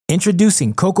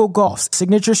Introducing Coco Gauff's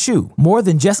signature shoe, more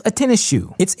than just a tennis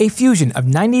shoe. It's a fusion of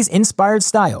 90s-inspired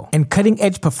style and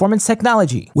cutting-edge performance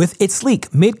technology. With its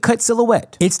sleek mid-cut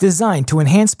silhouette, it's designed to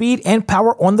enhance speed and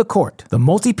power on the court. The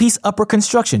multi-piece upper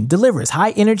construction delivers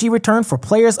high-energy return for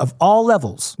players of all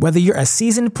levels. Whether you're a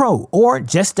seasoned pro or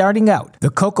just starting out, the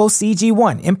Coco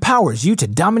CG1 empowers you to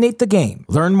dominate the game.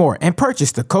 Learn more and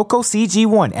purchase the Coco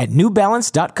CG1 at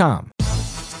NewBalance.com.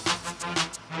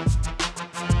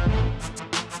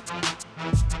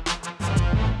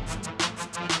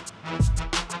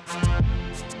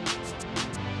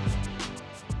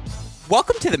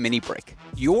 Welcome to the Mini Break,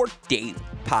 your daily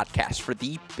podcast for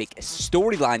the biggest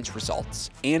storylines, results,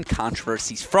 and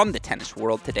controversies from the tennis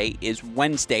world. Today is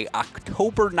Wednesday,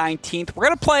 October 19th. We're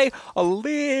going to play a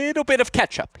little bit of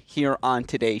catch-up here on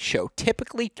today's show.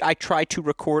 Typically, I try to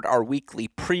record our weekly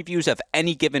previews of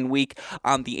any given week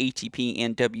on the ATP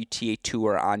and WTA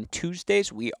Tour on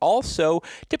Tuesdays. We also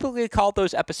typically call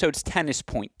those episodes Tennis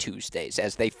Point Tuesdays,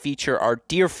 as they feature our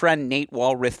dear friend Nate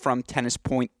Walrath from Tennis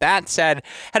Point. That said,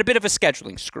 had a bit of a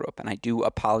scheduling screw-up, and I do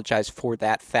apologize for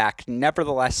that fact.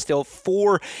 Nevertheless, still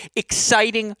 4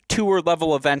 exciting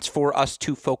tour-level events for us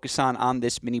to focus on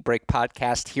this Mini Break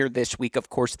podcast here this week. Of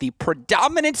course, the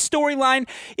predominant storyline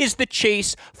is the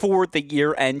chase for the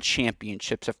year-end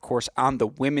championships. Of course, on the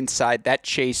women's side, that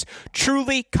chase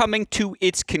truly coming to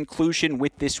its conclusion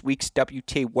with this week's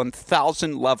WTA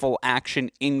 1000 level action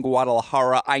in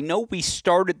Guadalajara. I know we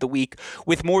started the week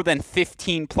with more than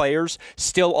 15 players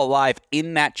still alive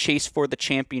in that chase for the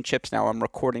championships. Now, I'm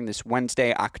recording this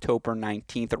Wednesday, October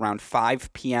 19th, around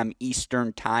 5 p.m.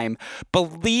 Eastern Time.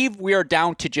 Believe we are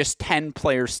down to just 10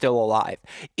 players still alive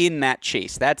in that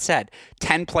chase. That said,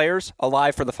 10 players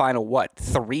alive for the final,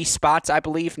 3 spots, I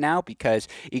believe now, because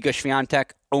Iga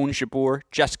Swiatek, Ons Jabeur,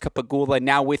 Jessica Pegula,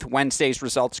 now with Wednesday's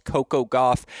results, Coco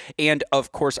Gauff, and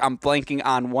of course, I'm blanking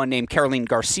on one name, Caroline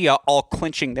Garcia, all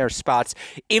clinching their spots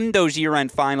in those year-end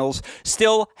finals,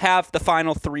 still have the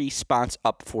final 3 spots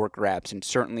up for grabs. And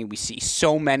certainly we see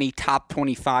so many top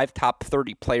 25, top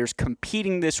 30 players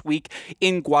competing this week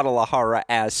in Guadalajara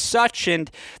as such,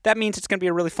 and that means it's going to be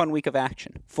a really fun week of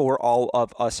action for all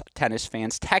of us tennis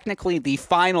fans. Technically, the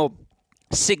final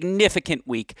significant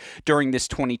week during this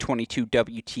 2022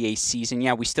 WTA season.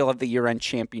 Yeah, we still have the year-end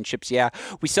championships. Yeah,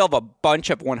 we still have a bunch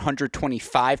of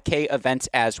 125K events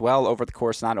as well over the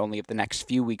course not only of the next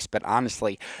few weeks, but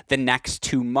honestly, the next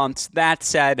 2 months. That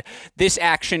said, this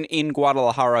action in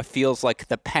Guadalajara feels like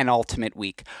the penultimate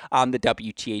week on the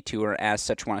WTA Tour. As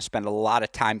such, I want to spend a lot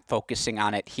of time focusing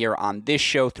on it here on this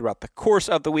show throughout the course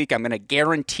of the week. I'm going to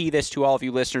guarantee this to all of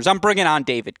you listeners. I'm bringing on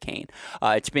David Kane.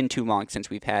 It's been too long since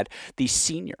we've had the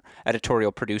senior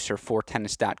editorial producer for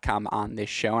Tennis.com on this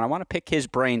show, and I want to pick his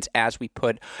brains as we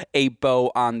put a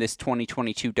bow on this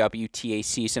 2022 WTA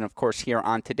season. Of course, here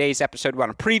on today's episode, we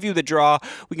want to preview the draw.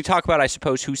 We can talk about, I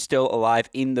suppose, who's still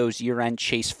alive in those year-end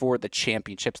chase for the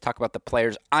championships, talk about the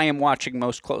players I am watching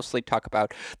most closely, talk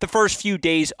about the first few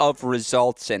days of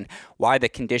results and why the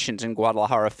conditions in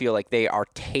Guadalajara feel like they are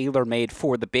tailor-made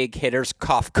for the big hitters.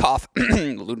 Cough, cough,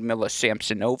 Ludmila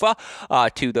Samsonova,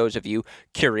 to those of you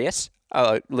curious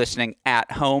listening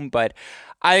at home. But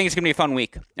I think it's going to be a fun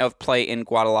week of play in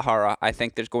Guadalajara. I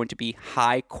think there's going to be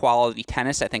high-quality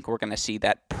tennis. I think we're going to see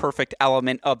that perfect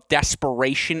element of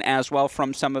desperation as well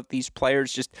from some of these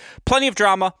players. Just plenty of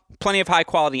drama, plenty of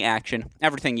high-quality action,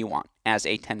 everything you want as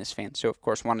a tennis fan. So, of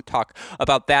course, want to talk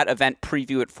about that event,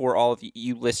 preview it for all of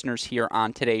you listeners here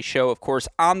on today's show. Of course,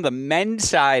 on the men's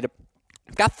side,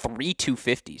 I've got 3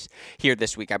 250s here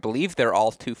this week. I believe they're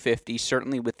all 250s,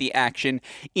 certainly with the action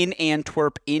in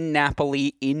Antwerp, in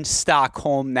Napoli, in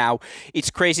Stockholm. Now, it's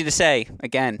crazy to say,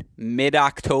 again,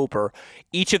 mid-October,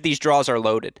 each of these draws are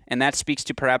loaded, and that speaks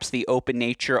to perhaps the open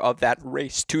nature of that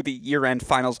race to the year-end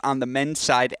finals on the men's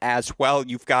side as well.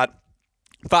 You've got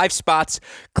 5 spots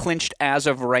clinched as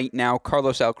of right now.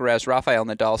 Carlos Alcaraz, Rafael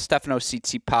Nadal, Stefanos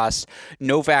Tsitsipas,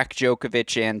 Novak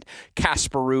Djokovic, and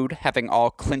Casper Ruud having all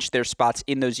clinched their spots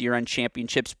in those year-end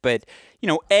championships. But,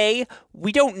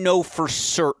 we don't know for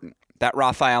certain that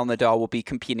Rafael Nadal will be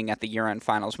competing at the year-end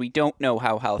finals. We don't know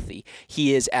how healthy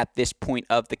he is at this point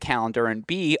of the calendar. And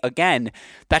B, again,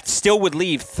 that still would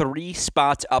leave 3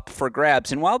 spots up for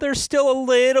grabs. And while there's still a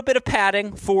little bit of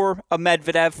padding for a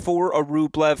Medvedev, for a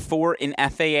Rublev, for an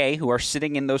FAA, who are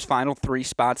sitting in those final 3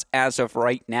 spots as of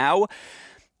right now,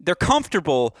 they're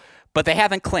comfortable, but they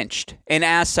haven't clinched. And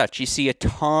as such, you see a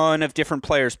ton of different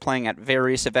players playing at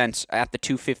various events at the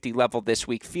 250 level this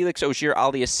week. Felix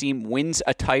Auger-Aliassime wins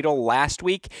a title last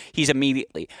week. He's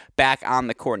immediately back on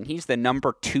the court, and he's the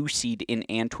number 2 seed in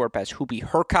Antwerp as Hubie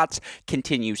Hurkacz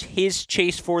continues his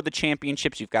chase for the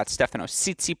championships. You've got Stefanos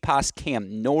Tsitsipas,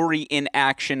 Cam Norrie in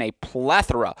action, a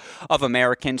plethora of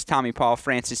Americans, Tommy Paul,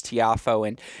 Francis Tiafoe,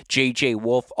 and J.J.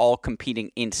 Wolf all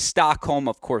competing in Stockholm.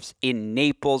 Of course, in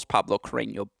Naples, Pablo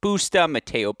Carreño Busta,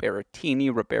 Matteo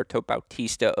Berrettini, Roberto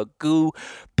Bautista Agut.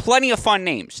 Plenty of fun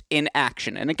names in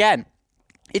action. And again,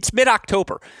 it's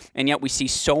mid-October, and yet we see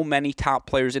so many top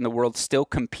players in the world still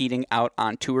competing out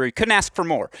on tour. You couldn't ask for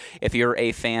more if you're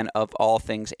a fan of all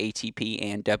things ATP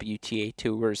and WTA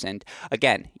tours. And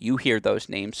again, you hear those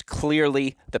names.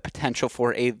 Clearly, the potential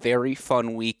for a very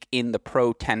fun week in the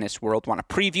pro tennis world. Want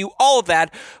to preview all of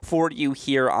that for you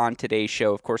here on today's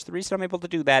show. Of course, the reason I'm able to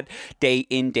do that day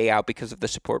in, day out, because of the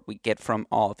support we get from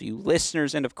all of you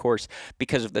listeners, and of course,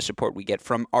 because of the support we get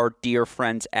from our dear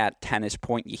friends at Tennis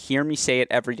Point. You hear me say it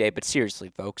every day, but seriously,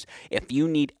 folks, if you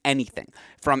need anything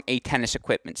from a tennis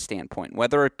equipment standpoint,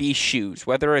 whether it be shoes,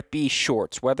 whether it be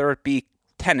shorts, whether it be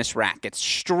tennis rackets,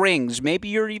 strings, maybe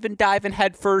you're even diving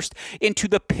headfirst into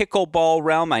the pickleball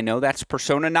realm. I know that's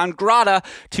persona non grata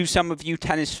to some of you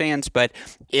tennis fans, but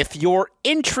if you're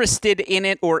interested in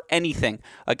it or anything,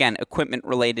 again, equipment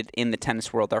related in the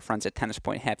tennis world, our friends at Tennis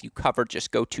Point have you covered.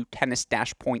 Just go to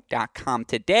tennis-point.com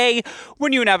today.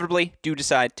 When you inevitably do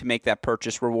decide to make that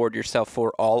purchase, reward yourself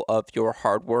for all of your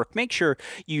hard work. Make sure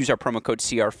you use our promo code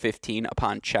CR15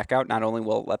 upon checkout. Not only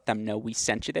will it let them know we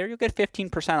sent you there, you'll get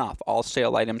 15% off all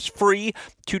sale items, free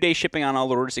 2-day shipping on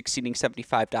all orders exceeding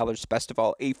 $75. Best of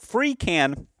all, a free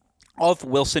can of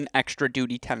Wilson Extra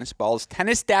Duty tennis balls.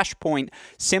 Tennis-Point,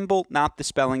 symbol, not the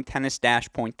spelling,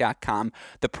 tennis-point.com.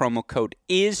 The promo code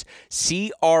is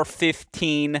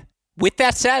CR15. With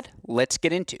that said, let's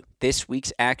get into this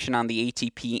week's action on the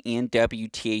ATP and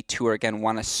WTA Tour. Again,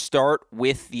 want to start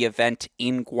with the event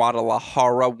in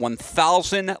Guadalajara,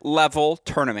 1,000 level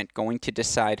tournament going to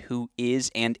decide who is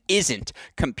and isn't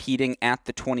competing at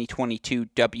the 2022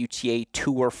 WTA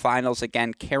Tour Finals.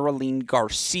 Again, Caroline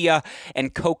Garcia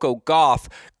and Coco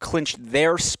Gauff clinched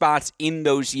their spots in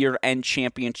those year-end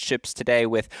championships today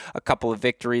with a couple of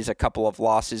victories, a couple of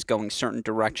losses going certain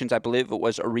directions. I believe it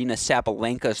was Aryna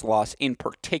Sabalenka's loss in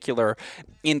particular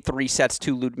in 3 sets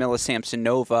to Ludmila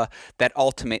Samsonova that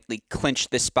ultimately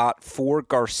clinched the spot for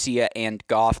Garcia and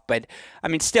Gauff. But, I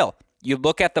mean, still, you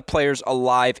look at the players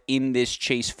alive in this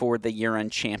chase for the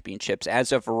year-end championships.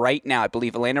 As of right now, I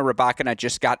believe Elena Rybakina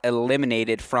just got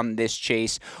eliminated from this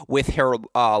chase with her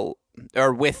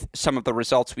with some of the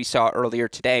results we saw earlier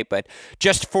today. But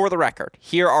just for the record,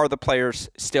 here are the players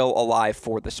still alive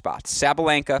for the spots.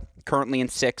 Sabalenka, currently in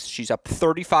 6th. She's up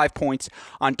 35 points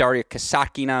on Daria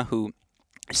Kasatkina, who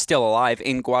is still alive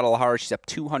in Guadalajara. She's up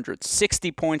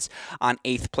 260 points on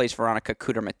 8th place Veronika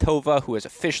Kudermetova, who has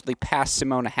officially passed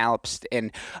Simona Halep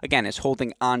and, again, is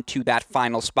holding on to that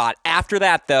final spot. After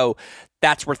that, though,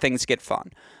 that's where things get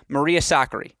fun. Maria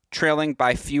Sakkari, trailing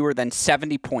by fewer than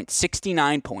 70 points,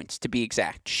 69 points to be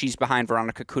exact. She's behind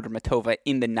Veronika Kudermetova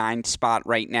in the 9th spot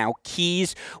right now.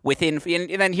 Keys within,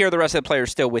 and then here are the rest of the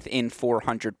players still within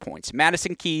 400 points.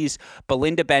 Madison Keys,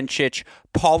 Belinda Bencic,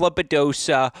 Paula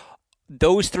Badosa,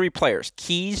 those 3 players,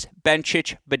 Keys,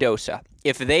 Bencic, Badosa,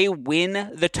 if they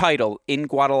win the title in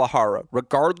Guadalajara,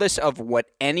 regardless of what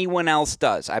anyone else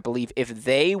does, I believe if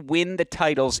they win the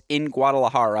titles in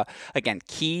Guadalajara, again,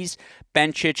 Keys,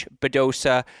 Bencic,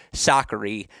 Badosa,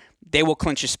 Sakkari, they will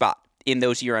clinch a spot in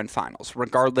those year-end finals,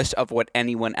 regardless of what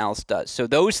anyone else does. So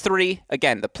those 3,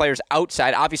 again, the players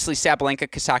outside, obviously Sabalenka,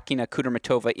 Kasatkina,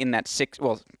 Kudermetova in that 6,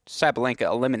 well, Sabalenka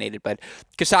eliminated, but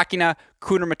Kasatkina,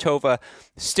 Kudermetova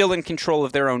still in control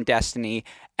of their own destiny,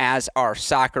 as are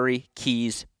Sakkari,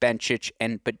 Keys, Bencic,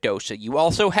 and Badosa. You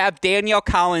also have Danielle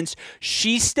Collins.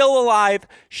 She's still alive.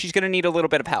 She's going to need a little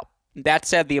bit of help. That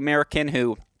said, the American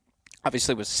who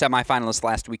obviously was semifinalist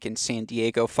last week in San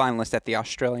Diego, finalist at the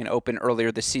Australian Open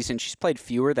earlier this season. She's played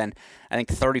fewer than, I think,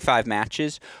 35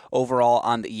 matches overall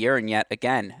on the year. And yet,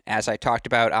 again, as I talked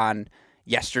about on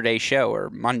yesterday's show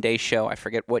or Monday's show, I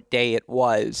forget what day it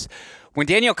was, when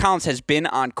Danielle Collins has been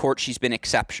on court, she's been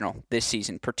exceptional this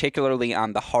season, particularly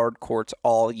on the hard courts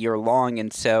all year long.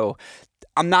 And so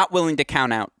I'm not willing to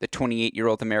count out the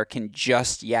 28-year-old American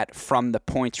just yet from the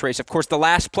points race. Of course, the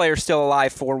last player still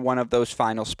alive for one of those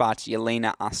final spots,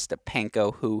 Jelena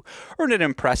Ostapenko, who earned an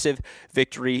impressive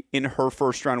victory in her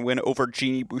first-round win over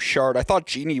Genie Bouchard. I thought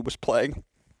Genie was playing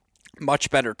much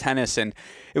better tennis, and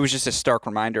it was just a stark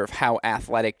reminder of how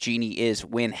athletic Genie is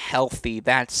when healthy.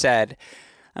 That said,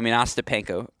 I mean,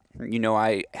 Ostapenko, You know,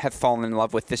 I have fallen in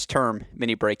love with this term,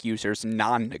 mini break users,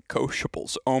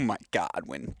 non-negotiables. Oh my God,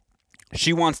 when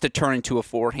she wants to turn into a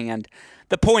forehand,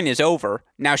 the point is over.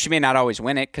 Now, she may not always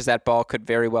win it because that ball could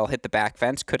very well hit the back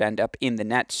fence, could end up in the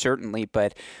net, certainly.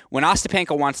 But when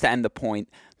Ostapenko wants to end the point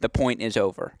is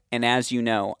over. And as you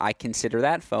know, I consider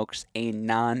that, folks, a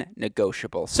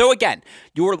non-negotiable. So again,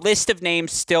 your list of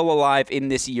names still alive in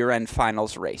this year-end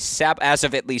finals race, as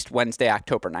of at least Wednesday,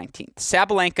 October 19th.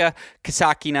 Sabalenka,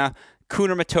 Kasatkina,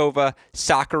 Kudermetova,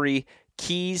 Sakkari,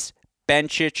 Keys,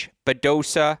 Bencic,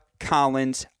 Badosa,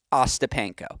 Collins,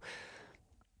 Ostapenko.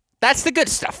 That's the good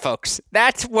stuff, folks.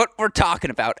 That's what we're talking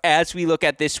about as we look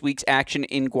at this week's action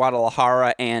in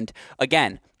Guadalajara. And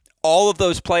again, all of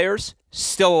those players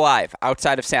still alive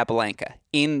outside of Sabalenka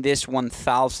in this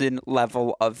 1,000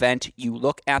 level event. You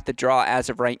look at the draw as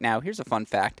of right now. Here's a fun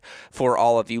fact for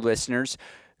all of you listeners.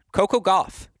 Coco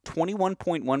Gauff,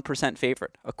 21.1%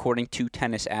 favorite, according to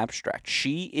Tennis Abstract.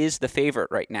 She is the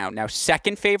favorite right now. Now,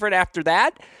 second favorite after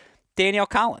that, Danielle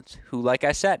Collins, who, like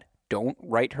I said, don't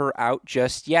write her out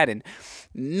just yet. And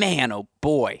man, oh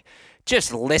boy,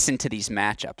 just listen to these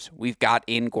matchups we've got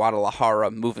in Guadalajara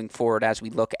moving forward as we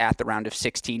look at the round of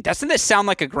 16. Doesn't this sound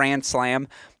like a grand slam?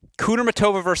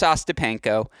 Kudermetova versus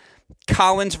Ostapenko,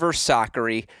 Collins versus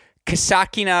Sakkari,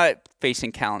 Kasatkina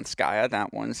facing Kalinskaya.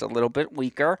 That one's a little bit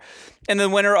weaker. And the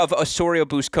winner of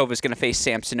Osorio-Buskova is going to face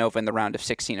Samsonova in the round of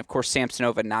 16. Of course,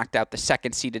 Samsonova knocked out the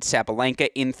second-seeded Sabalenka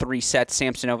in 3 sets.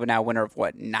 Samsonova now winner of,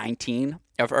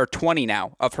 20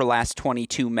 now of her last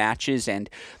 22 matches. And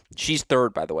she's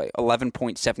third, by the way,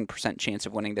 11.7% chance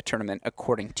of winning the tournament,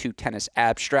 according to Tennis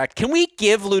Abstract. Can we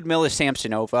give Ludmila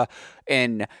Samsonova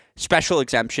an special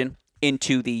exemption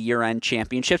into the year-end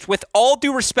championships, with all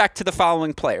due respect to the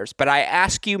following players? But I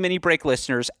ask you, mini break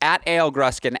listeners, at AL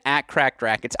Gruskin, at Cracked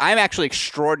Rackets, I'm actually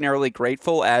extraordinarily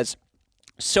grateful, as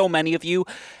so many of you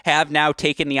have now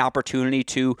taken the opportunity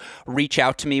to reach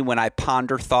out to me when I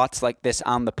ponder thoughts like this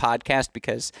on the podcast,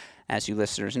 because as you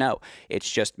listeners know, it's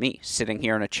just me sitting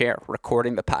here in a chair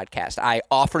recording the podcast. I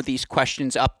offer these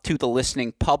questions up to the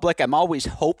listening public. I'm always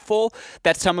hopeful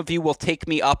that some of you will take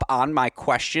me up on my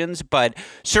questions, but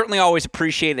certainly always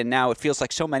appreciate it. Now it feels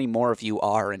like so many more of you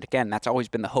are. And again, that's always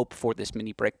been the hope for this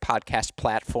mini break podcast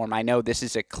platform. I know this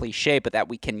is a cliche, but that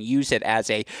we can use it as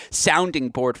a sounding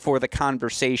board for the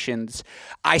conversations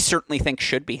I certainly think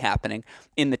should be happening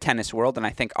in the tennis world, and I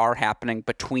think are happening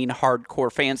between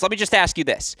hardcore fans. Let me just ask you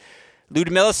this.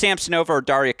 Ludmila Samsonova or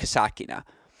Daria Kasatkina?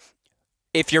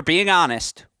 If you're being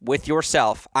honest with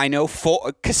yourself, I know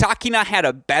Kasatkina had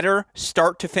a better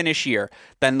start to finish year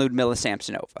than Ludmila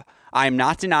Samsonova. I am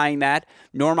not denying that,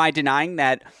 nor am I denying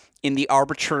that in the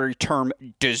arbitrary term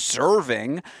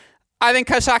deserving. I think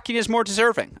Kasatkina is more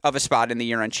deserving of a spot in the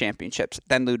year-end championships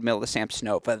than Ludmila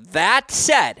Samsonova. That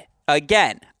said,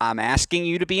 again, I'm asking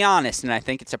you to be honest, and I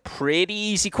think it's a pretty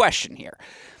easy question here.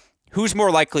 Who's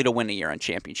more likely to win a year-end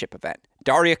championship event?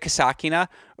 Daria Kasatkina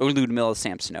or Ludmila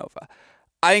Samsonova?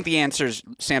 I think the answer is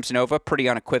Samsonova pretty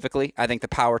unequivocally. I think the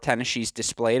power tennis she's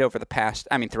displayed over the past,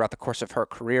 throughout the course of her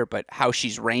career, but how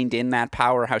she's reined in that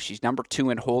power, how she's number 2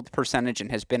 in hold percentage and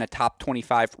has been a top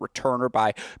 25 returner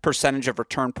by percentage of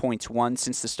return points won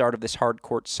since the start of this hard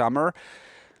court summer.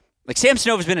 Like,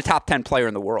 Samsonova's been a top 10 player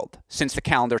in the world since the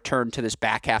calendar turned to this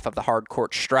back half of the hard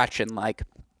court stretch. And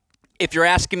if you're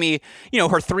asking me, her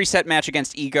 3-set match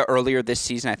against Iga earlier this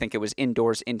season, I think it was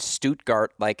indoors in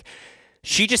Stuttgart,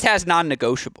 she just has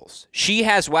non-negotiables. She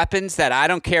has weapons that I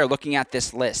don't care looking at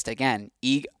this list. Again,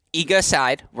 Iga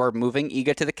aside, we're moving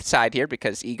Iga to the side here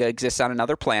because Iga exists on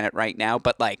another planet right now.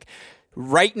 But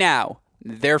right now,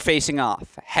 they're facing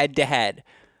off head-to-head.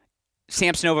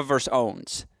 Samsonova versus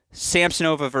Owens.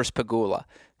 Samsonova versus Pegula.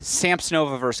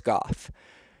 Samsonova versus Gauff.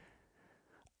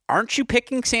 Aren't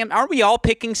we all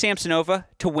picking Samsonova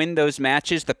to win those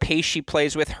matches? The pace she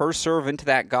plays with, her serve into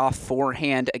that Gauff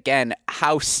forehand. Again,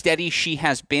 how steady she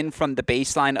has been from the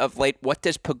baseline of late. What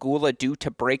does Pegula do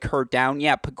to break her down?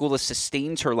 Yeah, Pegula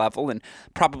sustains her level and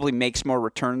probably makes more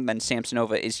return than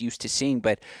Samsonova is used to seeing.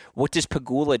 But what does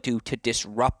Pegula do to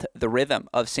disrupt the rhythm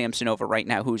of Samsonova right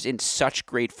now, who's in such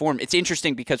great form? It's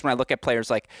interesting because when I look at players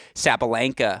like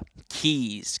Sabalenka,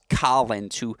 Keys,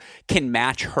 Collins, who can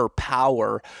match her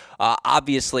power,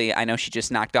 obviously, I know she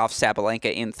just knocked off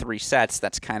Sabalenka in 3 sets.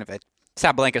 That's kind of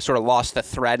Sabalenka sort of lost the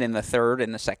thread in the third,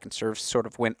 and the second serve sort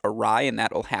of went awry, and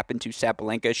that will happen to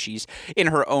Sabalenka. She's in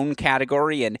her own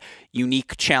category and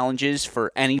unique challenges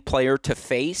for any player to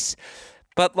face.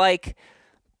 But,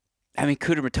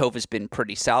 Kudermetova's been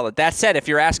pretty solid. That said, if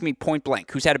you're asking me point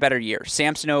blank, who's had a better year,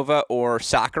 Samsonova or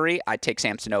Sakkari, I'd take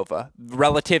Samsonova.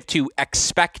 Relative to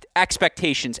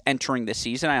expectations entering this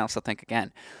season, I also think,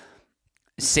 again,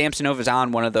 Samsonova's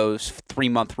on one of those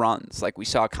 3-month runs like we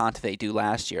saw Kontaveit do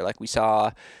last year, like we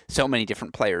saw so many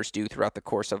different players do throughout the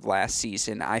course of last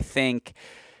season. I think,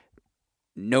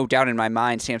 no doubt in my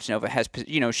mind, Samsonova has,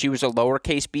 she was a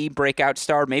lowercase b breakout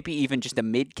star, maybe even just a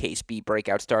mid-case b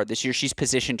breakout star. This year she's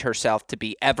positioned herself to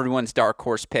be everyone's dark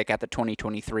horse pick at the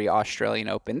 2023 Australian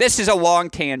Open. This is a long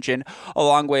tangent, a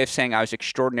long way of saying I was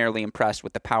extraordinarily impressed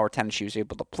with the power tennis she was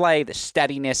able to play, the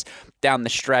steadiness down the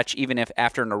stretch, even if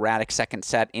after an erratic second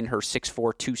set in her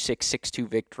 6-4, 2-6, 6-2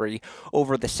 victory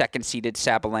over the second-seeded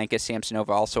Sabalenka. Samsonova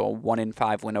also a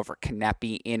 1-5 win over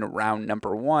Kanepi in round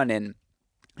number 1, and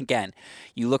again,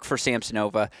 you look for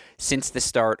Samsonova since the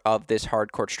start of this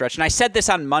hard court stretch. And I said this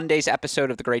on Monday's episode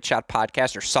of the Great Shot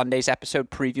Podcast, or Sunday's episode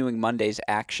previewing Monday's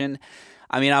action.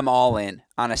 I mean, I'm all in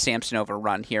on a Samsonova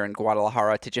run here in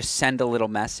Guadalajara to just send a little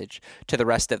message to the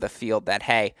rest of the field that,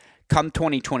 hey, come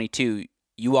 2022,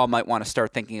 you all might want to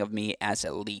start thinking of me as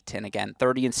elite. And again,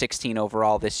 30-16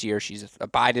 overall this year. She's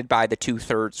abided by the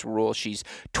 2/3 rule. She's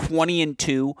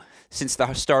 20-2 since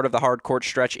the start of the hard court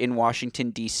stretch in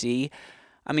Washington, D.C.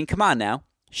 I mean, come on now.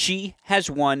 She has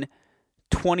won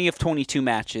 20 of 22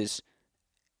 matches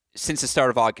since the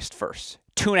start of August 1st.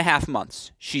 2.5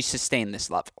 months she's sustained this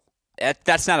level.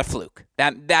 That's not a fluke.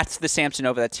 That's the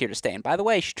Samsonova that's here to stay. And by the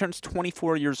way, she turns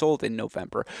 24 years old in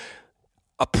November.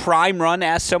 A prime run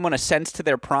as someone ascends to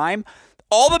their prime.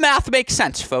 All the math makes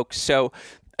sense, folks. So,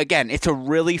 again, it's a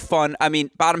really fun,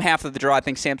 bottom half of the draw, I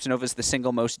think Samsonova is the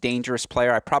single most dangerous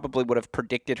player. I probably would have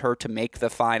predicted her to make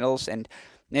the finals, and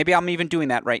maybe I'm even doing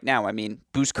that right now. I mean,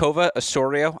 Buzkova,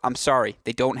 Osorio, I'm sorry.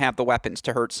 They don't have the weapons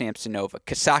to hurt Samsonova.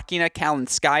 Kasatkina,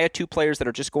 Kalinskaya, two players that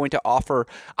are just going to offer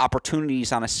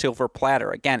opportunities on a silver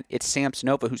platter. Again, it's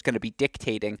Samsonova who's going to be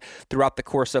dictating throughout the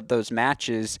course of those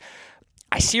matches.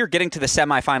 I see her getting to the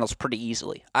semifinals pretty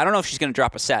easily. I don't know if she's going to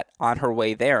drop a set on her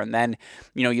way there. And then,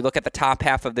 you look at the top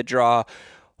half of the draw.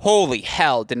 Holy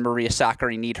hell, did Maria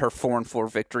Sakkari need her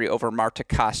 4-4 victory over Marta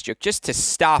Kostyuk just to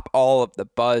stop all of the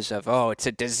buzz of, it's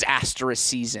a disastrous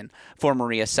season for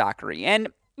Maria Sakkari. And,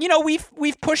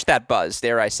 we've pushed that buzz,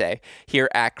 dare I say, here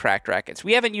at Cracked Racquets.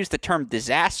 We haven't used the term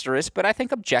disastrous, but I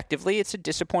think objectively it's a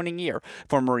disappointing year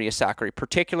for Maria Sakkari,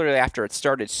 particularly after it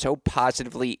started so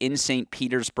positively in St.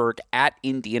 Petersburg at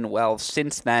Indian Wells.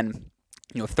 Since then,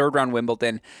 third round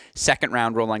Wimbledon, second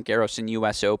round Roland Garros and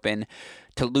U.S. Open.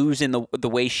 To lose in the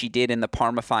way she did in the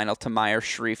Parma final to Mayar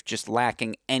Sherif, just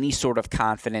lacking any sort of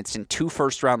confidence, in 2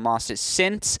 first-round losses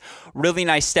since. Really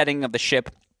nice steadying of the ship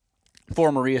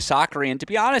for Maria Sakkari, and to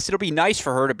be honest, it'll be nice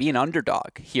for her to be an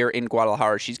underdog here in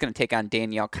Guadalajara. She's going to take on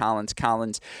Danielle Collins.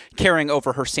 Collins carrying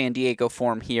over her San Diego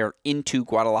form here into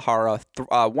Guadalajara,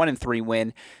 1-3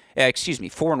 win,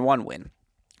 4-1 win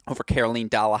over Caroline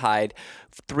Dolehide,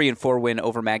 3-4 win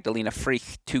over Magdalena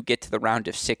Frich to get to the round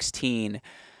of 16.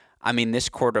 I mean, this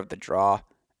quarter of the draw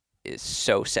is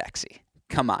so sexy.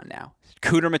 Come on now.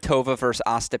 Kudermetova versus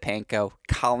Ostapenko,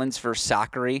 Collins versus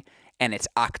Sakkari, and it's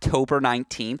October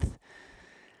 19th.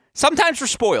 Sometimes we're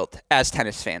spoiled as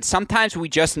tennis fans. Sometimes we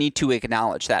just need to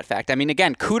acknowledge that fact. I mean,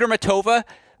 again, Kudermetova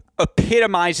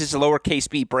epitomizes lowercase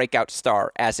b breakout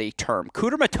star as a term.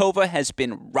 Kudermetova has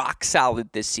been rock solid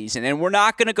this season, and we're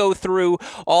not going to go through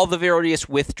all the various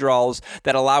withdrawals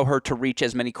that allow her to reach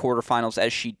as many quarterfinals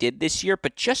as she did this year,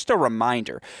 but just a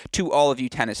reminder to all of you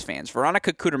tennis fans,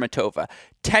 Veronika Kudermetova,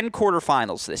 10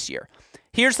 quarterfinals this year.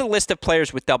 Here's the list of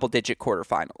players with double-digit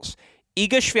quarterfinals.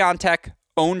 Iga Swiatek,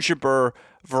 Ons Jabeur,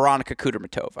 Veronika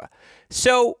Kudermetova.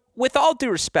 So, with all due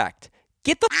respect,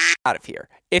 get the out of here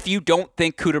if you don't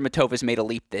think Kudermetova's made a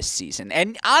leap this season.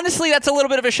 And honestly, that's a little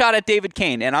bit of a shot at David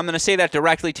Kane, and I'm going to say that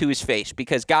directly to his face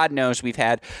because God knows we've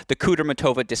had the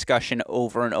Kudermetova discussion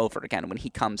over and over again when he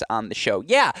comes on the show.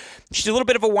 Yeah, she's a little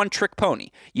bit of a one-trick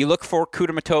pony. You look for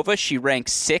Kudermetova, she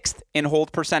ranks 6th in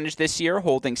hold percentage this year,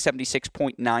 holding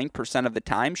 76.9% of the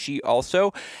time. She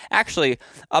also actually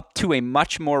up to a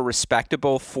much more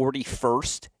respectable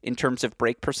 41st in terms of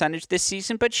break percentage this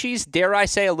season, but she's, dare I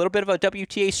say, a little bit of a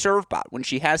WTA serve bot. When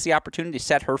she has the opportunity to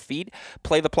set her feet,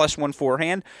 play the +1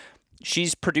 forehand,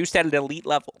 she's produced at an elite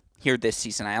level here this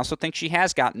season. I also think she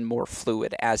has gotten more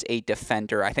fluid as a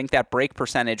defender. I think that break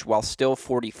percentage, while still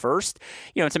 41st,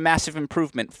 it's a massive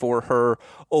improvement for her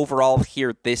overall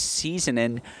here this season.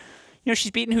 And she's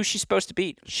beaten who she's supposed to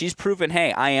beat. She's proven,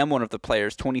 hey, I am one of the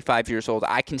players, 25 years old.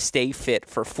 I can stay fit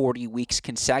for 40 weeks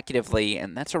consecutively,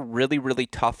 and that's a really, really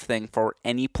tough thing for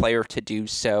any player to do.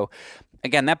 So,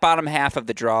 again, that bottom half of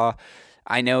the draw,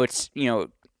 I know it's,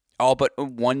 all but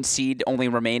one seed only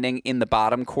remaining in the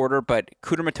bottom quarter, but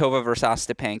Kudermetova versus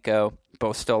Ostapenko,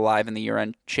 both still alive in the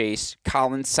year-end chase.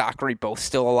 Collins, Sakkari, both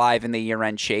still alive in the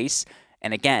year-end chase.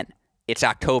 And again, it's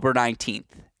October 19th.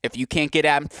 If you can't get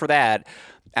amped for that,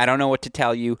 I don't know what to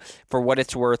tell you. For what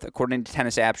it's worth, according to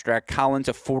Tennis Abstract, Collins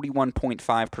a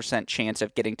 41.5% chance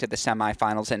of getting to the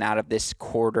semifinals and out of this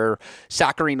quarter.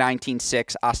 Sakkari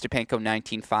 19.6, Ostapenko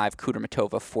 19.5,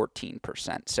 Kudermetova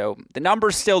 14%. So the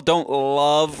numbers still don't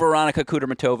love Veronika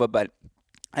Kudermetova, but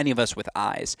any of us with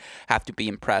eyes have to be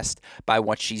impressed by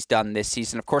what she's done this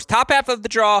season. Of course, top half of the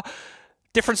draw,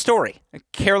 different story.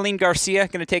 Caroline Garcia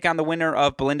going to take on the winner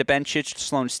of Belinda Bencic,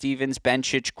 Sloane Stephens.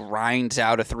 Bencic grinds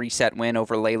out a 3-set win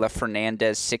over Leylah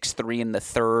Fernandez, 6-3 in the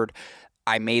third.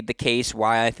 I made the case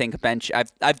why I think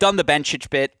I've done the Bencic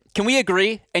bit. Can we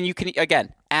agree? And you can,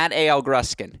 again, at AL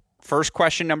Gruskin. First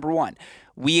question number 1.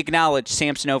 We acknowledge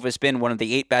Samsonova has been one of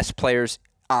the 8 best players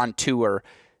on tour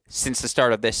since the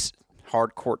start of this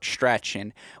hard court stretch.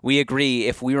 And we agree,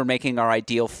 if we were making our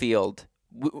ideal field,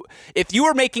 if you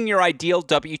were making your ideal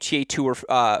WTA Tour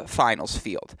finals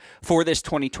field for this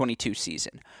 2022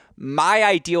 season, my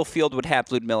ideal field would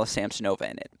have Ludmila Samsonova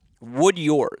in it. Would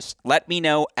yours? Let me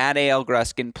know at AL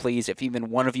Gruskin, please. If even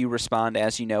one of you respond,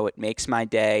 as you know, it makes my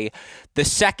day. The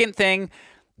second thing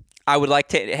I would like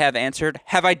to have answered,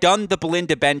 have I done the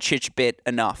Belinda Bencic bit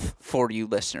enough for you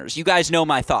listeners? You guys know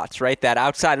my thoughts, right? That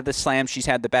outside of the Slam, she's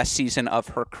had the best season of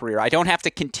her career. I don't have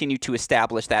to continue to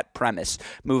establish that premise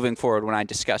moving forward when I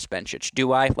discuss Bencic.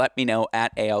 Do I? Let me know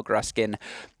at AL Gruskin.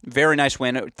 Very nice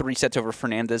win, 3 sets over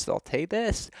Fernandez. I'll tell you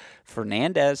this,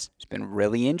 Fernandez has been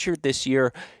really injured this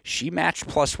year. She matched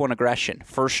 +1 aggression,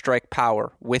 first strike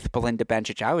power with Belinda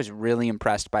Bencic. I was really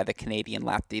impressed by the Canadian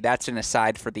lefty. That's an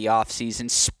aside for the offseason.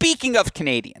 Speaking of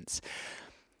Canadians,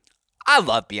 I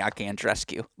love Bianca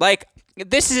Andreescu.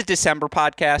 This is a December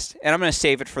podcast, and I'm going to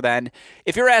save it for then.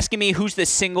 If you're asking me who's the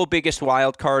single biggest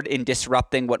wild card in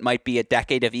disrupting what might be a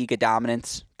decade of Iga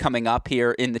dominance coming up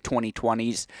here in the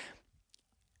 2020s,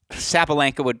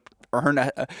 Sabalenka would earn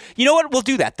you know what? We'll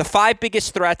do that. The 5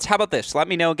 biggest threats. How about this? Let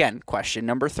me know again. Question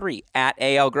number 3 at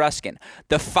AL Gruskin.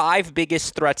 The 5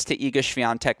 biggest threats to Iga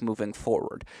Swiatek moving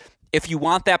forward. If you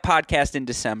want that podcast in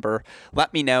December,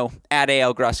 let me know at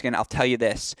AL Gruskin. I'll tell you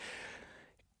this.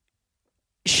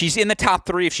 She's in the top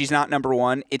 3. If she's not number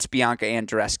 1, it's Bianca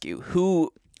Andreescu,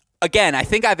 who, again, I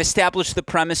think I've established the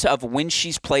premise of when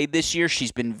she's played this year,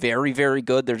 she's been very, very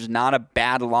good. There's not a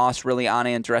bad loss really on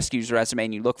Andreescu's resume,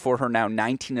 and you look for her now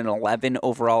 19-11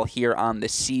 overall here on the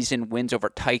season. Wins over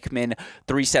Teichmann,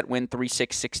 3-set win, 3-6,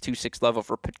 6-2, 6-love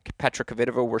over Petra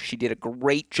Kvitova, where she did a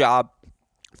great job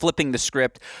flipping the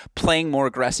script, playing more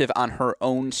aggressive on her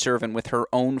own serve and with her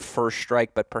own first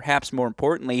strike. But perhaps more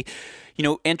importantly,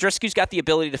 Andreescu's got the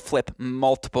ability to flip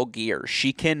multiple gears.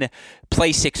 She can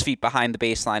play 6 feet behind the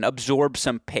baseline, absorb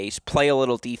some pace, play a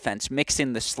little defense, mix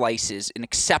in the slices, an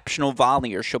exceptional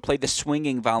volleyer. She'll play the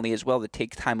swinging volley as well to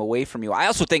take time away from you. I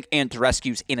also think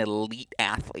Andreescu's an elite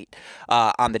athlete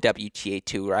on the WTA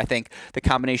Tour. I think the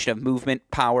combination of movement,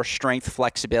 power, strength,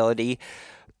 flexibility,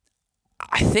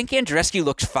 I think Andreescu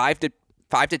looks 5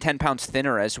 to 10 pounds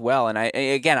thinner as well. And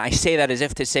I say that as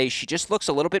if to say she just looks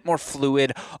a little bit more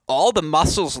fluid. All the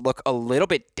muscles look a little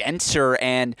bit denser.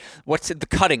 And what's the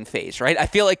cutting phase, right? I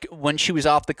feel like when she was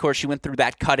off the course, she went through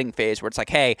that cutting phase where it's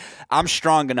like, hey, I'm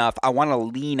strong enough. I want to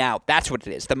lean out. That's what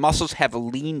it is. The muscles have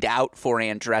leaned out for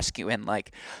Andreescu and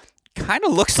kind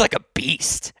of looks like a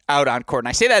beast out on court. And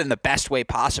I say that in the best way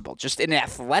possible. Just an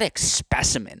athletic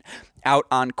specimen out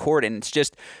on court. And it's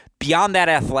just beyond that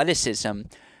athleticism,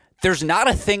 there's not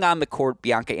a thing on the court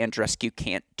Bianca Andreescu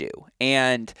can't do.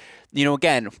 And,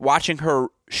 again, watching her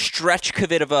stretch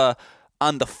Kvitova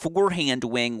on the forehand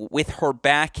wing with her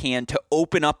backhand to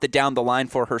open up the down the line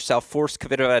for herself, force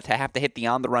Kvitova to have to hit the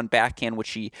on-the-run backhand, which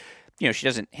she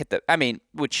doesn't hit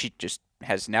which she just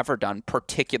has never done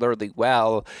particularly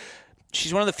well.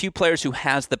 She's one of the few players who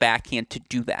has the backhand to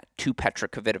do that to Petra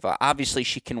Kvitova. Obviously,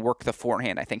 she can work the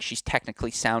forehand. I think she's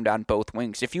technically sound on both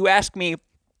wings. If you ask me,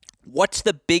 what's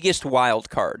the biggest wild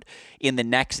card in the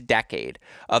next decade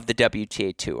of the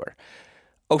WTA Tour?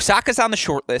 Osaka's on the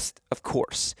short list, of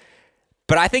course.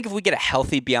 But I think if we get a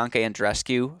healthy Bianca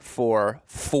Andreescu for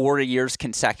 4 years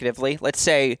consecutively, let's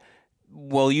say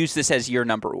we'll use this as year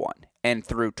number 1. And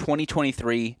through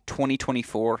 2023,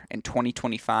 2024, and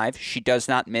 2025, she does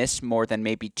not miss more than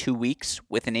maybe 2 weeks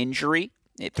with an injury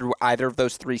through either of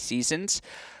those 3 seasons.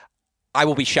 I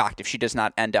will be shocked if she does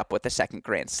not end up with a second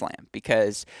Grand Slam,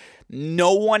 because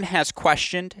no one has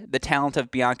questioned the talent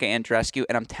of Bianca Andreescu,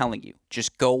 and I'm telling you,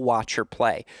 just go watch her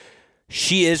play.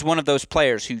 She is one of those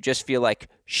players who just feel like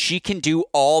she can do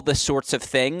all the sorts of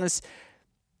things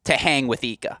to hang with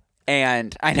Iga.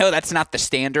 And I know that's not the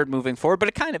standard moving forward, but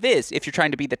it kind of is if you're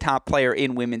trying to be the top player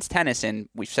in women's tennis. And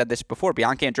we've said this before,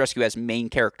 Bianca Andreescu has main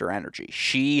character energy.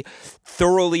 She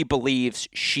thoroughly believes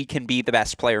she can be the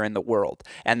best player in the world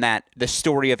and that the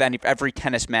story of every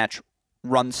tennis match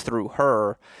runs through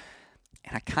her.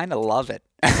 And I kind of love it.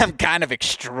 I'm kind of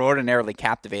extraordinarily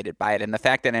captivated by it. And the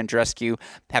fact that Andreescu,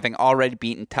 having already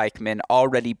beaten Teichmann,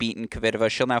 already beaten Kvitova,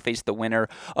 she'll now face the winner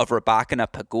of Rybakina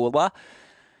Pegula.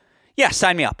 Yeah,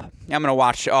 sign me up. I'm going to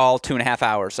watch all 2.5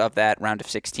 hours of that round of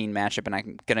 16 matchup, and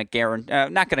I'm going to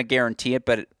not going to guarantee it,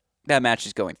 but that match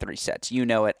is going 3 sets. You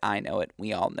know it, I know it,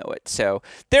 we all know it. So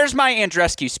there's my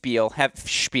Andreescu spiel.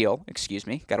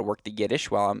 Got to work the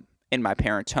Yiddish while I'm in my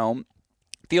parents' home.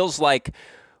 Feels like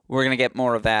we're going to get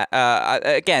more of that.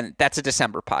 Again, that's a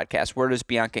December podcast. Where does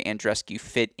Bianca Andreescu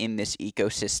fit in this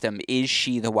ecosystem? Is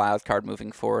she the wild card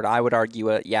moving forward? I would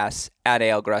argue yes. At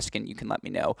AL Gruskin, you can let me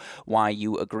know why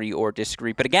you agree or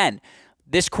disagree. But again,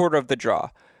 this quarter of the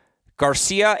draw,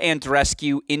 Garcia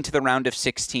Andreescu into the round of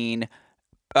 16.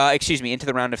 Into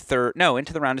the round of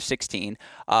 16.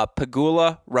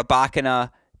 Pegula,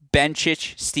 Rybakina,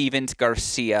 Bencic, Stevens,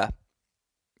 Garcia.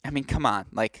 I mean, come on,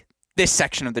 this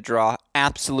section of the draw,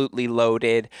 absolutely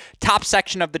loaded. Top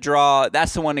section of the draw,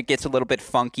 that's the one that gets a little bit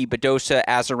funky. Badosa,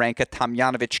 Azarenka,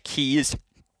 Tomljanovic, Keys,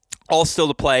 all still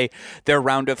to play their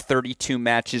round of 32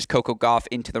 matches. Coco Gauff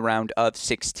into the round of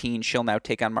 16. She'll now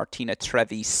take on Martina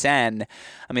Trevisan.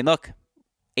 I mean, look,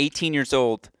 18 years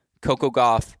old, Coco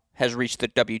Gauff has reached the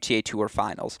WTA Tour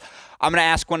Finals. I'm going to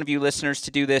ask one of you listeners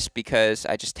to do this because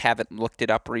I just haven't looked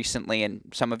it up recently, and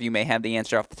some of you may have the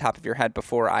answer off the top of your head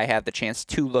before I have the chance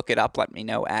to look it up. Let me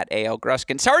know at AL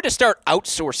Gruskin. Sorry to start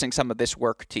outsourcing some of this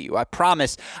work to you. I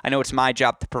promise I know it's my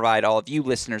job to provide all of you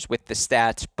listeners with the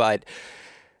stats, but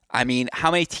I mean,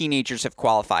 how many teenagers have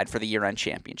qualified for the year-end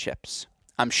championships?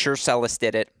 I'm sure Seles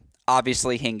did it.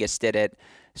 Obviously, Hingis did it.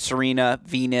 Serena,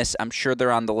 Venus, I'm sure they're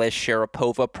on the list.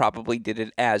 Sharapova probably did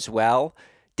it as well.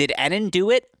 Did Enin do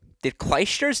it? Did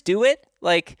Clijsters do it?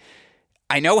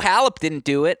 I know Halep didn't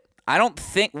do it. I don't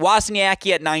think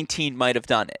Wozniacki at 19 might have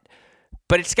done it.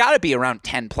 But it's got to be around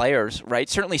 10 players, right?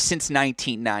 Certainly since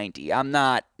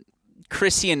 1990.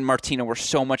 Chrissy and Martina were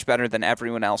so much better than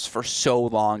everyone else for so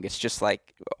long. It's just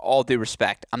all due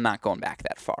respect, I'm not going back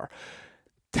that far.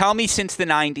 Tell me since the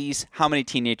 90s how many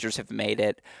teenagers have made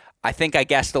it. I think I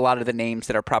guessed a lot of the names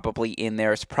that are probably in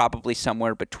there. It's probably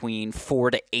somewhere between 4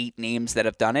 to 8 names that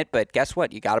have done it. But guess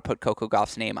what? You got to put Coco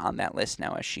Gauff's name on that list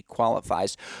now as she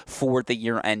qualifies for the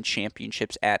year-end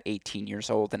championships at 18 years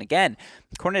old. And again,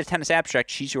 according to Tennis Abstract,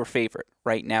 she's your favorite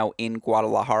right now in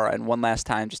Guadalajara. And one last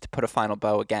time, just to put a final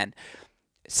bow again,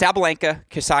 Sabalenka,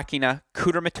 Kasatkina,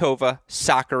 Kudermetova,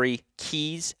 Sakkari,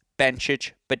 Keys,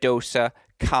 Bencic, Badosa,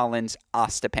 Collins,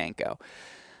 Ostapenko.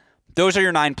 Those are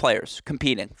your 9 players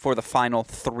competing for the final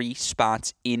 3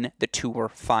 spots in the Tour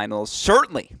Finals.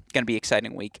 Certainly going to be an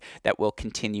exciting week that we'll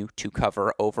continue to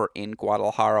cover over in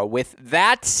Guadalajara. With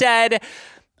that said,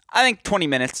 I think 20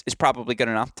 minutes is probably good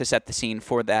enough to set the scene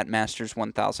for that Masters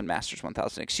 1000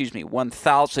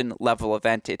 level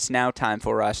event. It's now time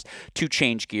for us to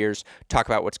change gears, talk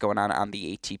about what's going on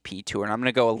the ATP Tour. And I'm going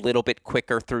to go a little bit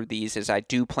quicker through these as I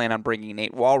do plan on bringing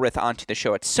Nate Walrath onto the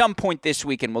show at some point this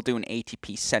week, and we'll do an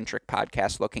ATP-centric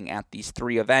podcast looking at these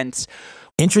 3 events.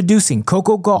 Introducing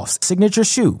Coco Gauff's signature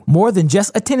shoe. More than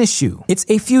just a tennis shoe, it's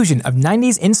a fusion of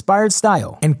 90s-inspired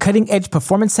style and cutting-edge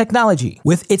performance technology.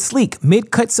 With its sleek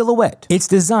mid-cut silhouette, it's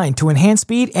designed to enhance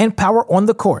speed and power on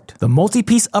the court. The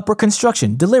multi-piece upper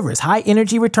construction delivers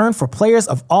high-energy return for players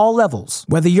of all levels.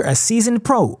 Whether you're a seasoned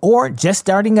pro or just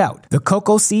starting out, the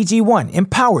Coco CG1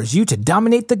 empowers you to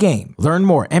dominate the game. Learn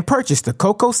more and purchase the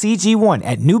Coco CG1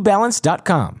 at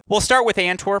NewBalance.com. We'll start with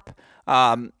Antwerp.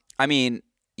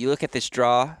 You look at this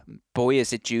draw, boy,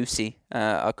 is it juicy.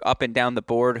 Up and down the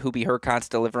board, Hubie Hurkacz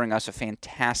delivering us a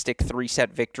fantastic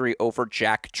 3-set victory over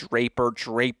Jack Draper.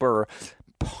 Draper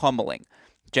pummeling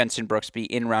Jenson Brooksby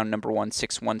in round number 1,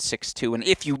 6-1, 6-2. And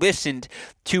if you listened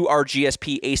to our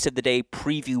GSP Ace of the Day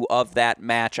preview of that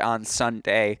match on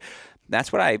Sunday,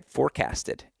 that's what I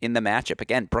forecasted in the matchup.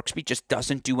 Again, Brooksby just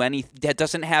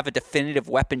doesn't have a definitive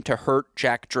weapon to hurt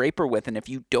Jack Draper with. And if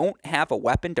you don't have a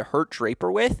weapon to hurt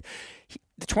Draper with,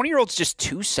 the 20-year-old's just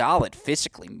too solid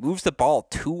physically, moves the ball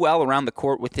too well around the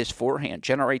court with his forehand,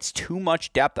 generates too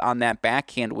much depth on that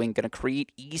backhand wing, going to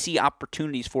create easy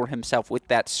opportunities for himself with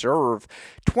that serve.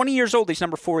 20 years old, he's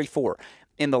number 44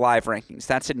 in the live rankings.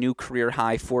 That's a new career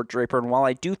high for Draper. And while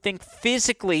I do think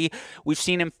physically we've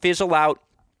seen him fizzle out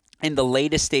in the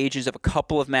latest stages of a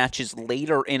couple of matches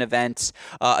later in events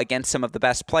against some of the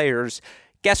best players,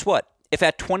 guess what? if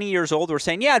at 20 years old we're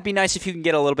saying, yeah, it'd be nice if you can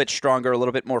get a little bit stronger, a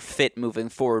little bit more fit moving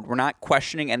forward, we're not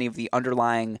questioning any of the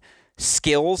underlying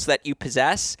skills that you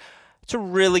possess, it's a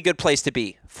really good place to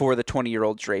be for the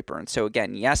 20-year-old Draper. And so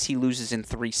again, yes, he loses in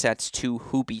 3 sets to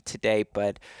Hubie today,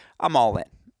 but I'm all in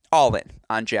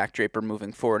on Jack Draper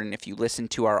moving forward. And if you listen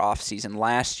to our offseason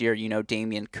last year, you know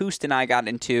Damian Kust and I got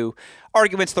into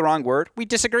arguments, the wrong word. We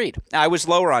disagreed. I was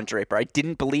lower on Draper. I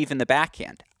didn't believe in the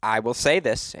backhand. I will say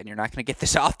this, and you're not going to get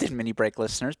this often, mini break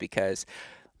listeners, because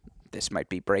this might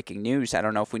be breaking news. I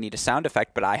don't know if we need a sound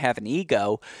effect, but I have an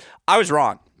ego. I was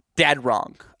wrong. Dead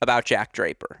wrong about Jack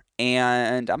Draper.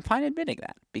 And I'm fine admitting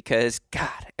that because,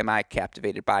 God, am I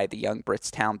captivated by the young Brit's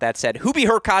talent. That said, Hubie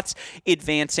Hurkacz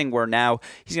advancing where now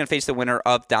he's going to face the winner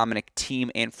of Dominic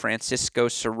Thiem and Francisco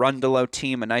Cerundolo.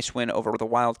 Thiem, a nice win over the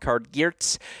wildcard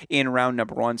Geerts in round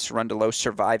number 1. Cerundolo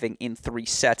surviving in 3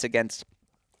 sets against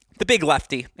the big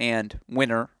lefty and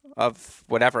winner of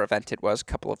whatever event it was a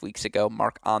couple of weeks ago,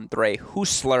 Marc-Andre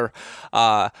Huesler.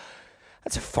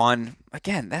 That's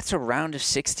that's a round of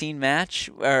 16 match.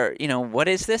 Or, what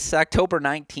is this? October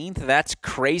 19th? That's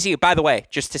crazy. By the way,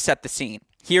 just to set the scene,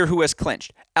 here who has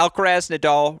clinched. Alcaraz,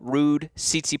 Nadal, Ruud,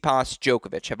 Tsitsipas,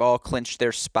 Djokovic have all clinched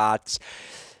their spots.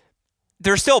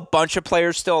 There's still a bunch of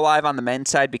players still alive on the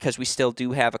men's side because we still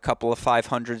do have a couple of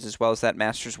 500s as well as that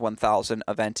Masters 1000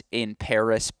 event in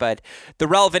Paris. But the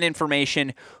relevant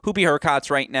information, Hubie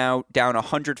Hurkacz right now down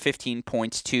 115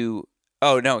 points to...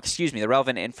 the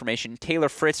relevant information. Taylor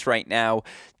Fritz right now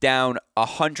down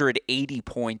 180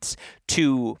 points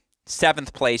to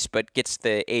 7th place, but gets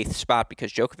the 8th spot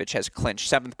because Djokovic has clinched.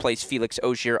 7th place, Felix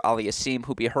Auger-Aliassime.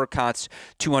 Hubie Hurkacz,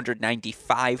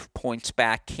 295 points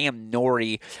back. Cam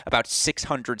Norrie, about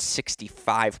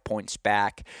 665 points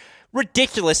back.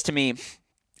 Ridiculous to me.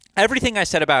 Everything I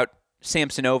said about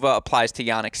Samsonova applies to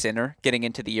Jannik Sinner getting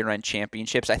into the year-end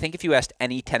championships. I think if you asked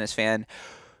any tennis fan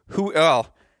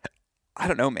I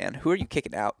don't know, man. Who are you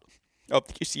kicking out of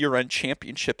these year-end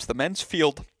championships? The men's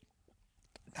field,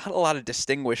 not a lot of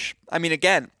distinguish. I mean,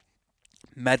 again,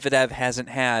 Medvedev hasn't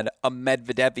had a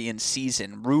Medvedevian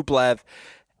season. Rublev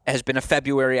has been a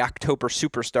February-October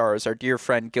superstar, as our dear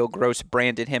friend Gil Gross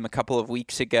branded him a couple of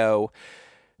weeks ago.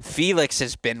 Felix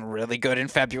has been really good in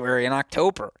February and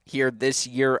October here this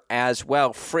year as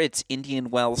well. Fritz, Indian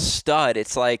Wells stud.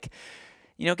 It's like,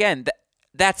 again,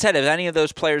 that said, if any of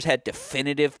those players had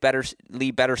definitive better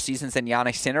seasons than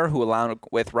Jannik Sinner, who along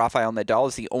with Rafael Nadal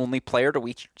is the only player to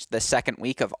reach the second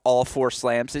week of all 4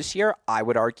 slams this year, I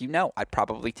would argue no. I'd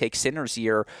probably take Sinner's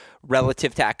year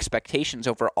relative to expectations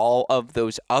over all of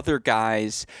those other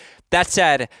guys. That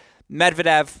said,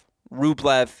 Medvedev,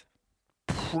 Rublev,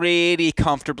 pretty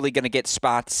comfortably going to get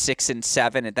spots 6 and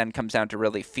 7. It then comes down to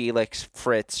really Felix,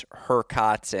 Fritz,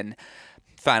 Hurkacz, and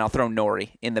fine, I'll throw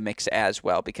Norrie in the mix as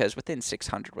well because within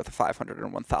 600 with a 500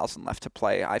 and 1,000 left to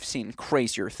play, I've seen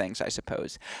crazier things, I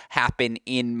suppose, happen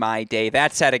in my day.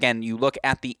 That said, again, you look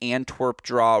at the Antwerp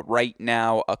draw right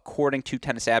now, according to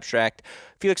Tennis Abstract,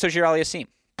 Felix Auger-Aliassime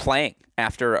playing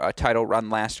after a title run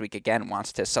last week, again,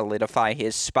 wants to solidify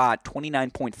his spot.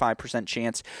 29.5%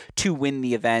 chance to win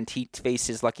the event. He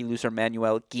faces lucky loser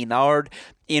Manuel Guinard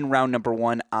in round number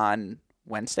 1 on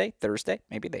Thursday.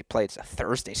 Maybe they play. It's a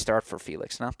Thursday start for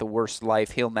Felix. Not the worst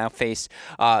life. He'll now face,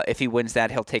 if he wins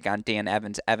that, he'll take on Dan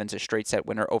Evans. Evans, a straight set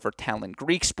winner over Talon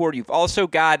Griekspoor. You've also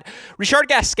got Richard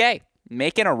Gasquet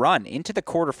making a run into the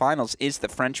quarterfinals is the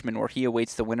Frenchman, where he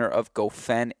awaits the winner of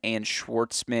Goffin and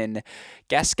Schwartzman.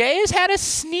 Gasquet has had a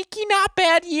sneaky, not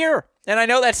bad year. And I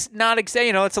know that's not it's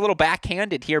a little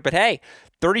backhanded here, but hey,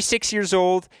 36 years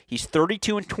old. He's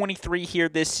 32 and 23 here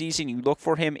this season. You look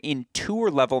for him in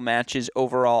tour level matches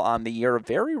overall on the year.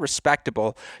 Very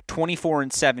respectable, 24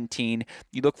 and 17.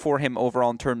 You look for him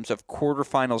overall in terms of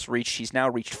quarterfinals reached. He's now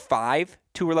reached 6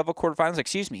 tour level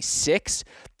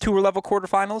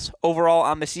quarterfinals overall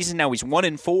on the season. Now he's 1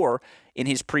 and 4 in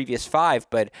his previous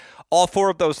 5, but all 4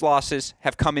 of those losses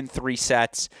have come in 3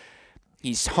 sets.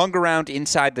 He's hung around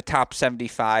inside the top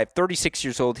 75, 36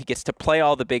 years old. He gets to play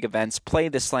all the big events, play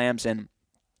the slams, and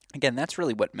again, that's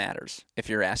really what matters, if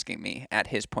you're asking me, at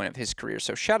his point of his career.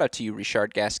 So shout out to you,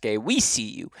 Richard Gasquet. We see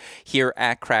you here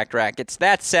at Cracked Rackets.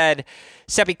 That said,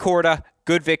 Sepi Korda,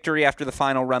 good victory after the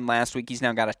final run last week. He's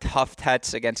now got a tough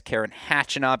test against Karen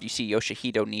Khachanov. You see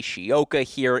Yoshihito Nishioka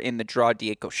here in the draw.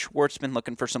 Diego Schwartzman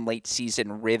looking for some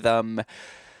late-season rhythm.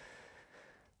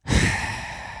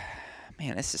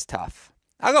 Man, this is tough.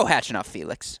 I'll go Khachanov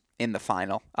Felix in the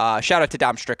final. Shout out to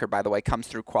Dom Stricker, by the way, comes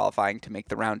through qualifying to make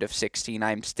the round of 16.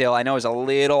 I know I was a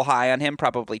little high on him,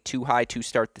 probably too high to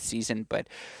start the season, but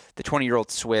the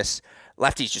 20-year-old Swiss,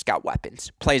 lefty's just got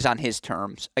weapons, plays on his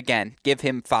terms. Again, give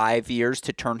him 5 years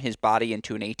to turn his body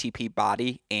into an ATP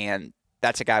body, and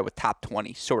that's a guy with top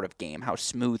 20 sort of game, how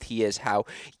smooth he is, how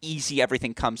easy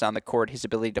everything comes on the court, his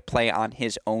ability to play on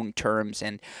his own terms,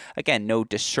 and again, no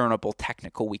discernible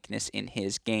technical weakness in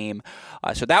his game.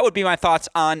 So that would be my thoughts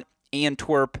on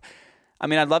Antwerp. I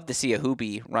mean, I'd love to see a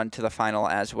Hubie run to the final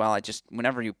as well.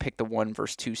 Whenever you pick the 1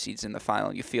 versus 2 seeds in the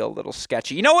final, you feel a little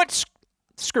sketchy. You know what?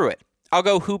 Screw it. I'll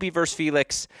go Hubie versus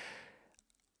Felix.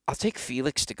 I'll take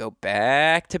Felix to go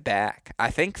back-to-back.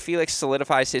 I think Felix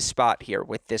solidifies his spot here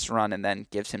with this run and then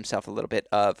gives himself a little bit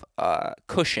of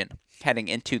cushion heading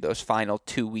into those final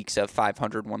 2 weeks of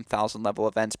 500, 1,000 level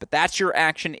events. But that's your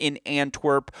action in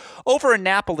Antwerp. Over in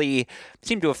Napoli,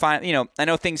 seem to have found, I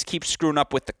know things keep screwing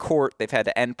up with the court. They've had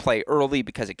to end play early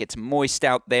because it gets moist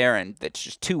out there and it's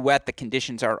just too wet. The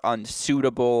conditions are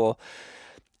unsuitable.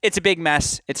 It's a big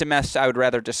mess. It's a mess I would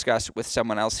rather discuss with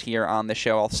someone else here on the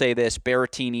show. I'll say this.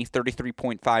 Berrettini,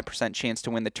 33.5% chance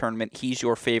to win the tournament. He's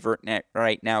your favorite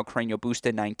right now. Carreño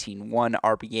Busta, 19-1.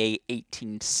 RBA,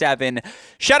 18-7.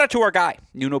 Shout out to our guy,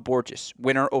 Nuno Borges.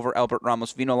 Winner over Albert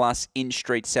Ramos Vinolas in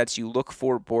straight sets. You look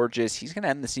for Borges. He's going to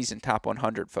end the season top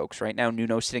 100, folks. Right now,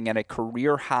 Nuno sitting at a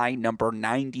career-high number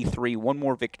 93. One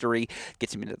more victory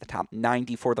gets him into the top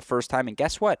 90 for the first time. And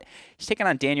guess what? He's taking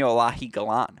on Daniel Elahi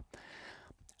Galan.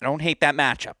 I don't hate that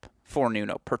matchup for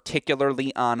Nuno,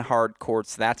 particularly on hard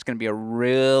courts. That's going to be a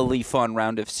really fun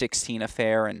round of 16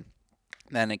 affair. And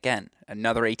then again,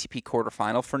 another ATP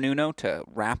quarterfinal for Nuno to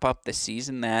wrap up the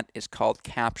season. That is called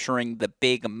Capturing the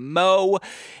Big Mo.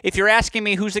 If you're asking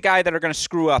me who's the guy that are going to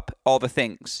screw up all the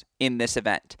things in this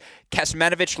event,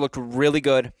 Kecmanovic looked really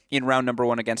good in round number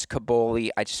 1 against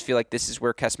Kaboli. I just feel like this is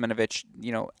where Kecmanovic,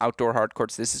 outdoor hard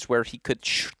courts, this is where he could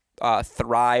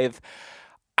thrive.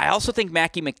 I also think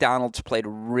Mackie McDonald's played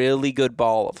really good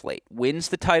ball of late. Wins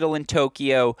the title in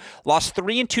Tokyo. Lost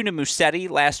 3-2 to Musetti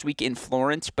last week in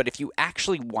Florence. But if you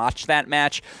actually watch that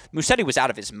match, Musetti was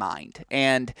out of his mind.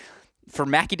 And for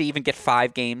Mackie to even get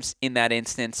 5 games in that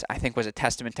instance, I think was a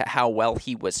testament to how well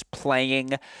he was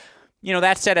playing.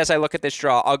 That said, as I look at this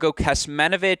draw, I'll go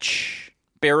Kecmanovic,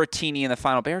 Berrettini in the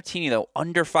final. Berrettini, though,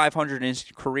 under 500 in his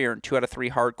career in 2 out of 3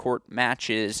 hard court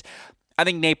matches. I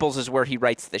think Naples is where he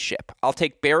rights the ship. I'll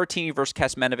take Berrettini versus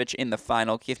Kecmanovic in the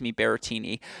final. Give me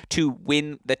Berrettini to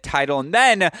win the title. And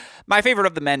then my favorite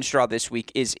of the men's draw this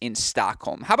week is in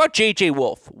Stockholm. How about J.J.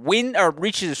 Wolf?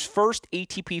 Reaches his first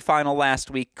ATP final last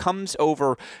week. Comes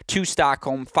over to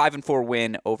Stockholm. 5-4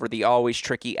 win over the always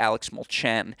tricky Alex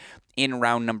Molchan in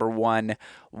round number 1.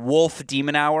 Wolf de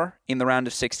Minaur in the round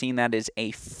of 16. That is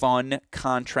a fun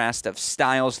contrast of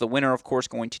styles. The winner, of course,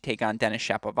 going to take on Denis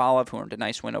Shapovalov, who earned a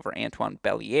nice win over Antoine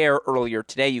Bellier. Earlier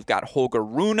today, you've got Holger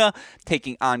Rune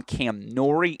taking on Cam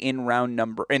Norrie in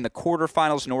the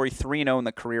quarterfinals. Norrie 3-0 in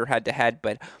the career head-to-head,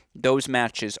 but those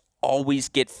matches always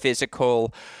get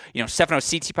physical. Stefano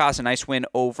Tsitsipas, a nice win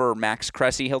over Max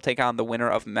Cressy. He'll take on the winner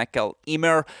of Mikael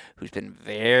Ymer, who's been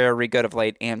very good of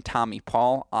late, and Tommy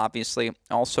Paul, obviously,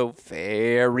 also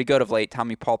very good of late.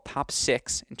 Tommy Paul, top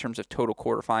 6 in terms of total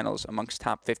quarterfinals amongst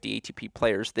top 50 ATP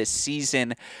players this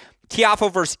season.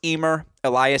 Tiafoe versus Ymer,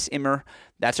 Elias Ymer.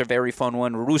 That's a very fun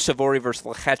one. Ruusuvuori versus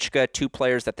Lechechka, 2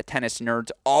 players that the tennis nerds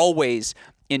always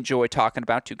enjoy talking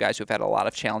about. 2 guys who've had a lot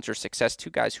of challenger success. 2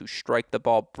 guys who strike the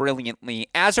ball brilliantly.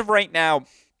 As of right now,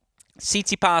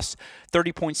 Tsitsipas,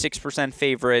 30.6%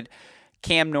 favorite.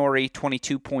 Cam Norrie,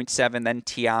 22.7%. Then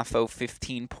Tiafoe,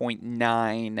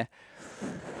 15.9%.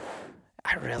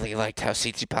 I really liked how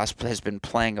Tsitsipas has been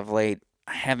playing of late.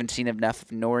 I haven't seen enough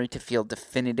of Norrie to feel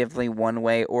definitively one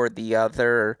way or the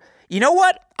other. You know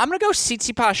what? I'm going to go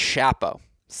Tsitsipas-Shapo.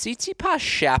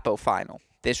 Tsitsipas-Shapo final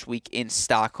this week in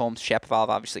Stockholm. Shapovalov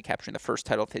obviously capturing the first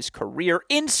title of his career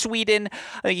in Sweden.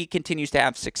 I think he continues to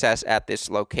have success at this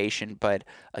location. But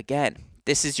again,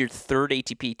 this is your third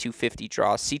ATP 250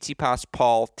 draw. Tsitsipas,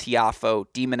 Paul, Tiafoe,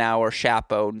 de Minaur,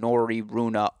 Shapo, Norrie,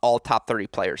 Rune, all top 30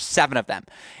 players. 7 of them.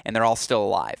 And they're all still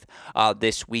alive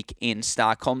this week in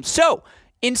Stockholm. So,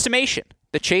 in summation,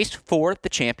 the chase for the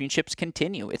championships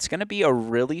continue. It's going to be a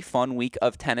really fun week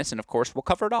of tennis, and of course, we'll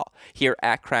cover it all here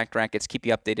at Cracked Racquets. Keep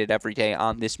you updated every day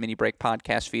on this Mini Break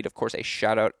podcast feed. Of course, a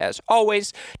shout-out, as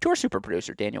always, to our super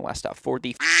producer, Daniel Westoff, for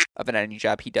the of an editing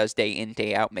job he does day in,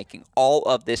 day out, making all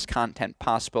of this content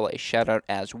possible. A shout-out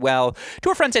as well to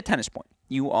our friends at Tennis Point.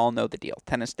 You all know the deal.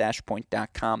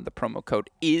 Tennis-point.com. The promo code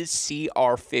is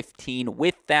CR15.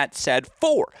 With that said,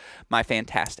 for my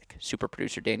fantastic super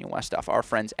producer Daniel Westoff, our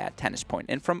friends at Tennis Point,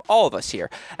 and from all of us here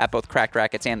at both Cracked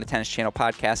Racquets and the Tennis Channel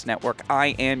Podcast Network, I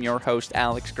am your host,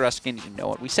 Alex Gruskin. You know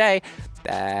what we say.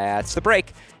 That's the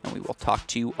break, and we will talk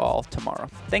to you all tomorrow.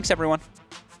 Thanks, everyone.